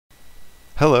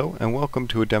Hello and welcome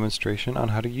to a demonstration on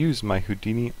how to use my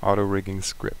Houdini auto-rigging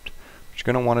script. What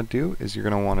you're going to want to do is you're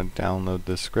going to want to download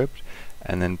the script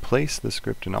and then place the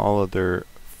script and all other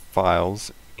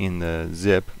files in the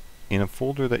zip in a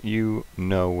folder that you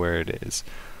know where it is.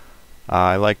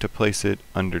 I like to place it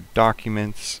under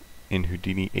Documents in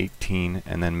Houdini 18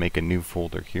 and then make a new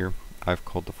folder here. I've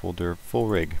called the folder Full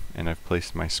Rig and I've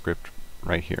placed my script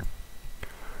right here.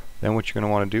 Then what you're going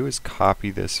to want to do is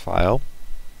copy this file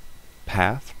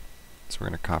path, so we're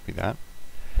going to copy that,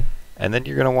 and then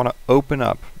you're going to want to open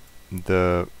up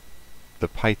the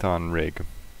Python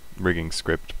rigging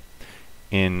script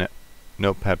in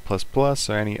Notepad++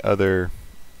 or any other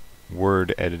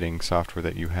word editing software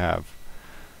that you have.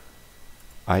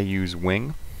 I use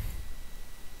Wing,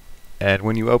 and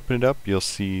when you open it up you'll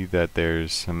see that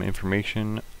there's some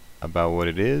information about what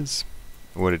it is,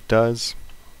 what it does,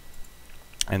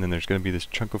 and then there's going to be this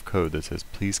chunk of code that says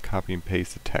please copy and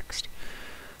paste the text.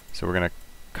 So we're going to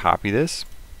copy this.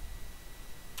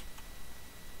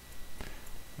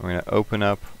 We're going to open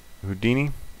up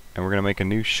Houdini and we're going to make a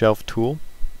new shelf tool.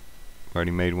 I've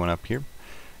already made one up here.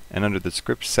 And under the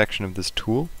script section of this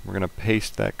tool we're going to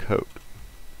paste that code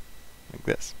like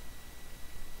this.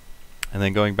 And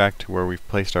then going back to where we've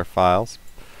placed our files,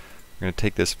 we're going to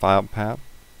take this file path,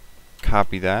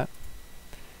 copy that,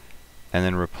 and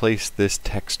then replace this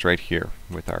text right here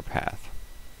with our path,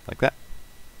 like that.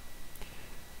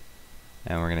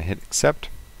 And we're going to hit accept.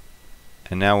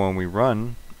 And now when we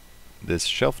run this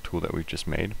shelf tool that we've just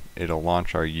made, it'll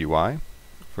launch our UI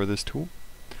for this tool,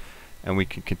 and we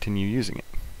can continue using it.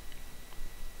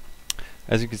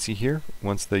 As you can see here,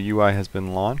 once the UI has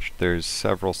been launched, there's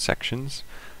several sections,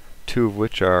 two of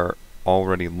which are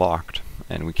already locked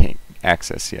and we can't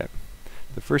access yet.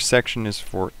 The first section is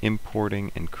for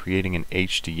importing and creating an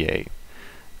HDA.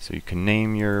 So you can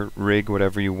name your rig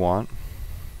whatever you want,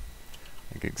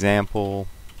 like example,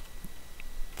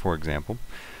 for example,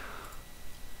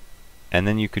 and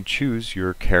then you could choose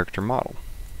your character model.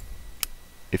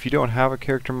 If you don't have a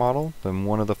character model, then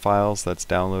one of the files that's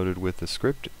downloaded with the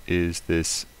script is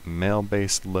this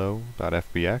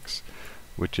mailBaseLow.fbx,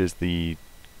 which is the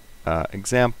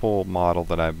example model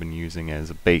that I've been using as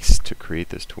a base to create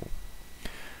this tool.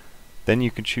 Then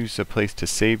you can choose a place to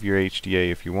save your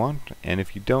HDA if you want, and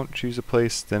if you don't choose a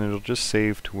place, then it'll just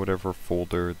save to whatever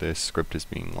folder this script is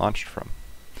being launched from.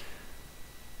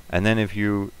 And then if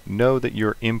you know that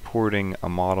you're importing a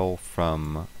model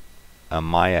from a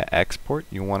Maya export,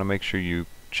 you want to make sure you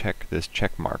check this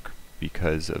check mark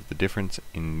because of the difference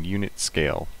in unit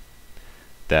scale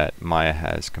that Maya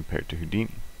has compared to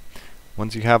Houdini.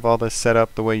 Once you have all this set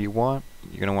up the way you want,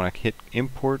 you're going to want to hit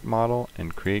import model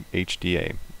and create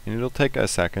HDA. And it'll take a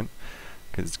second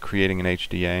because it's creating an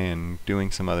HDA and doing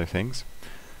some other things.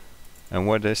 And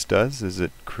what this does is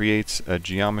it creates a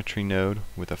geometry node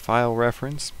with a file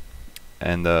reference,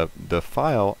 and the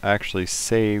file actually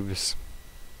saves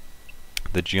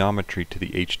the geometry to the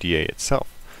HDA itself.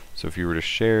 So if you were to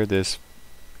share this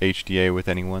HDA with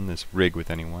anyone, this rig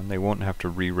with anyone, they won't have to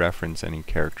re-reference any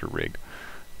character rig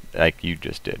like you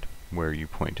just did where you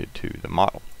pointed to the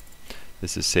model.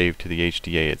 This is saved to the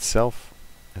HDA itself.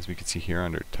 As we can see here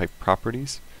under type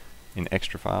properties in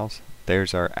extra files,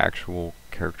 there's our actual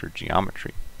character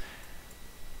geometry.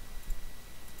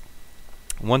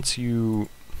 Once you've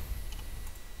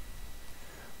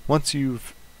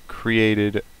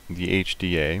created the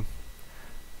HDA,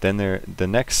 then the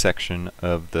next section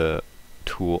of the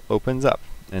tool opens up,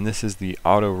 and this is the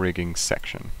auto rigging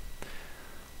section.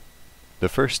 The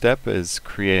first step is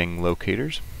creating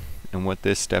locators, and what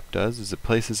this step does is it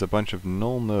places a bunch of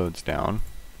null nodes down.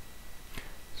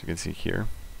 So you can see here,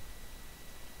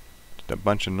 just a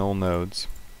bunch of null nodes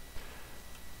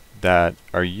that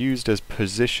are used as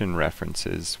position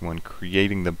references when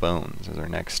creating the bones as our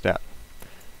next step.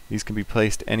 These can be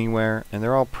placed anywhere, and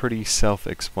they're all pretty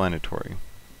self-explanatory.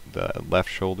 The left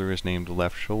shoulder is named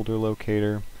left shoulder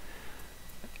locator.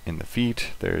 In the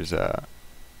feet, there's a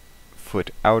foot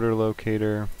outer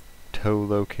locator,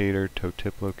 toe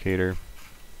tip locator.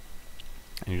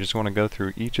 And you just want to go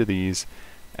through each of these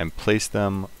and place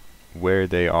them where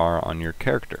they are on your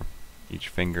character. Each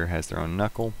finger has their own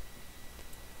knuckle,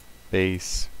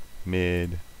 base,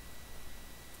 mid,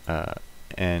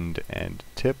 end, and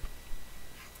tip.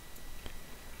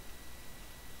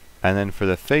 And then for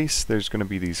the face, there's going to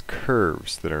be these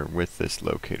curves that are with this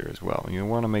locator as well. You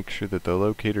want to make sure that the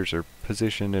locators are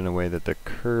positioned in a way that the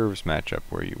curves match up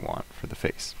where you want for the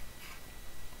face.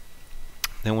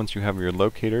 Then once you have your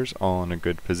locators all in a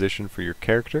good position for your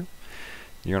character,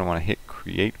 you're going to want to hit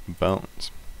Create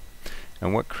Bones.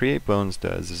 And what Create Bones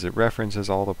does is it references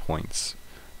all the points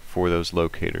for those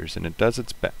locators, and it does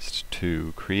its best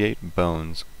to create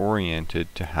bones oriented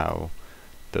to how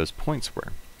those points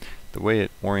were. The way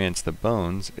it orients the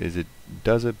bones is it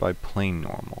does it by plane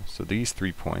normal. So these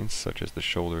 3 points, such as the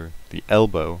shoulder, the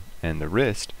elbow, and the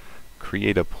wrist,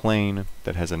 create a plane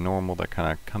that has a normal that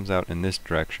kind of comes out in this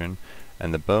direction,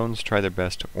 and the bones try their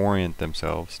best to orient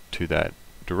themselves to that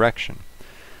direction.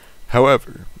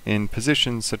 However, in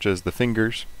positions such as the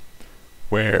fingers,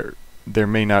 where there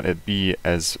may not be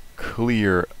as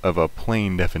clear of a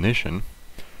plane definition,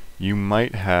 you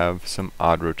might have some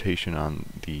odd rotation on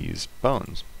these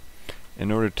bones.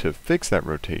 In order to fix that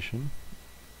rotation,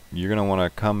 you're going to want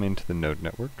to come into the node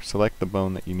network, select the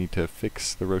bone that you need to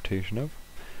fix the rotation of,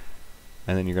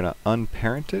 and then you're going to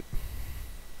unparent it,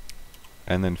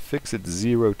 and then fix its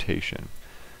Z rotation.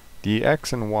 The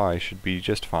X and Y should be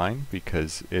just fine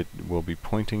because it will be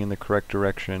pointing in the correct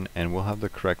direction and will have the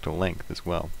correct length as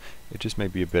well. It just may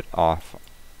be a bit off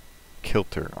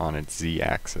kilter on its Z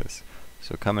axis.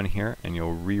 So come in here and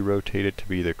you'll re-rotate it to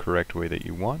be the correct way that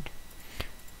you want,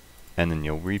 and then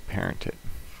you'll reparent it.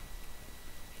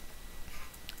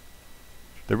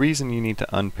 The reason you need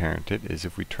to unparent it is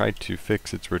if we tried to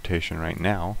fix its rotation right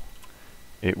now,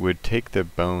 it would take the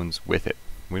bones with it.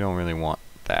 We don't really want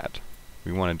that.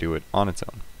 We want to do it on its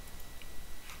own.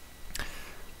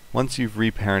 Once you've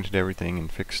reparented everything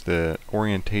and fixed the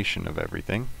orientation of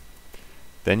everything,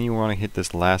 then you want to hit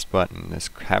this last button, this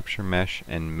capture mesh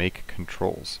and make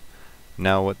controls.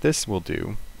 Now what this will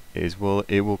do is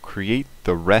it will create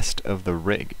the rest of the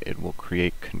rig. It will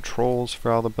create controls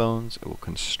for all the bones, it will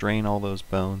constrain all those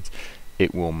bones,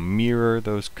 it will mirror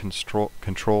those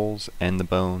controls and the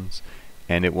bones,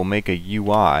 and it will make a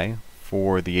UI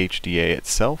for the HDA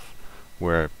itself,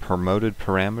 where promoted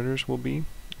parameters will be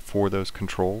for those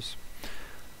controls.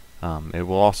 It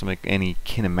will also make any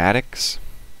kinematics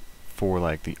for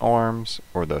like the arms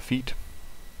or the feet,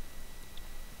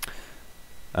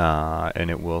 and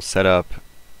it will set up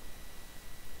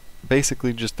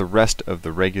basically just the rest of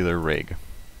the regular rig.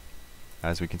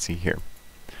 As we can see here,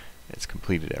 it's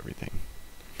completed everything.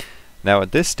 Now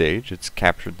at this stage, it's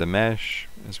captured the mesh,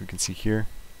 as we can see here.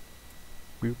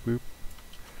 Boop, boop.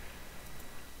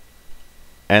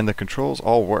 And the controls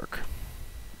all work.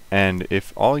 And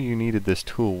if all you needed this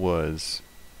tool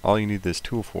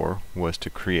for was to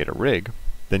create a rig,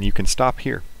 then you can stop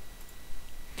here.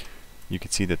 You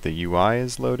can see that the UI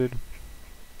is loaded.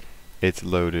 It's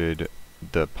loaded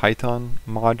the Python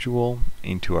module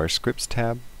into our scripts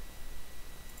tab,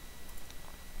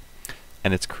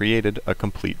 and it's created a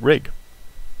complete rig.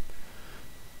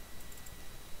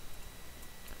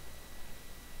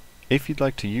 If you'd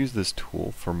like to use this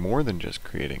tool for more than just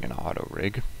creating an auto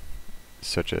rig,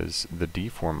 such as the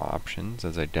Deform options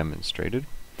as I demonstrated,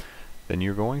 then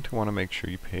you're going to want to make sure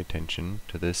you pay attention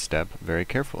to this step very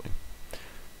carefully.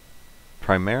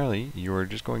 Primarily, you're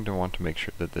just going to want to make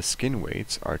sure that the skin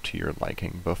weights are to your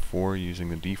liking before using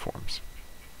the deforms.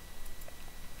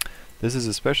 This is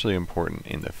especially important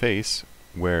in the face,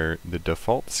 where the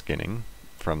default skinning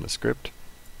from the script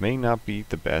may not be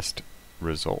the best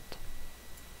result.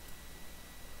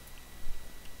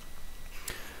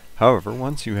 However,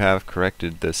 once you have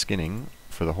corrected the skinning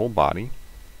for the whole body,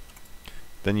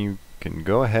 then you can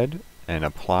go ahead and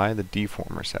apply the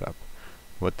deformer setup.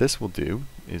 What this will do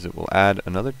is it will add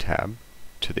another tab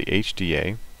to the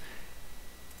HDA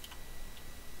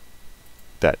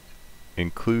that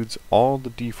includes all the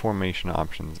deformation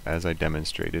options as I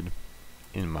demonstrated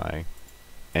in my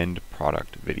end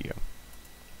product video.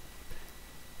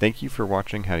 Thank you for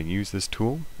watching how to use this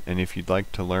tool, and if you'd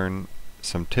like to learn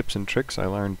some tips and tricks I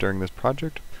learned during this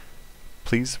project,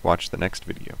 please watch the next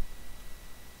video.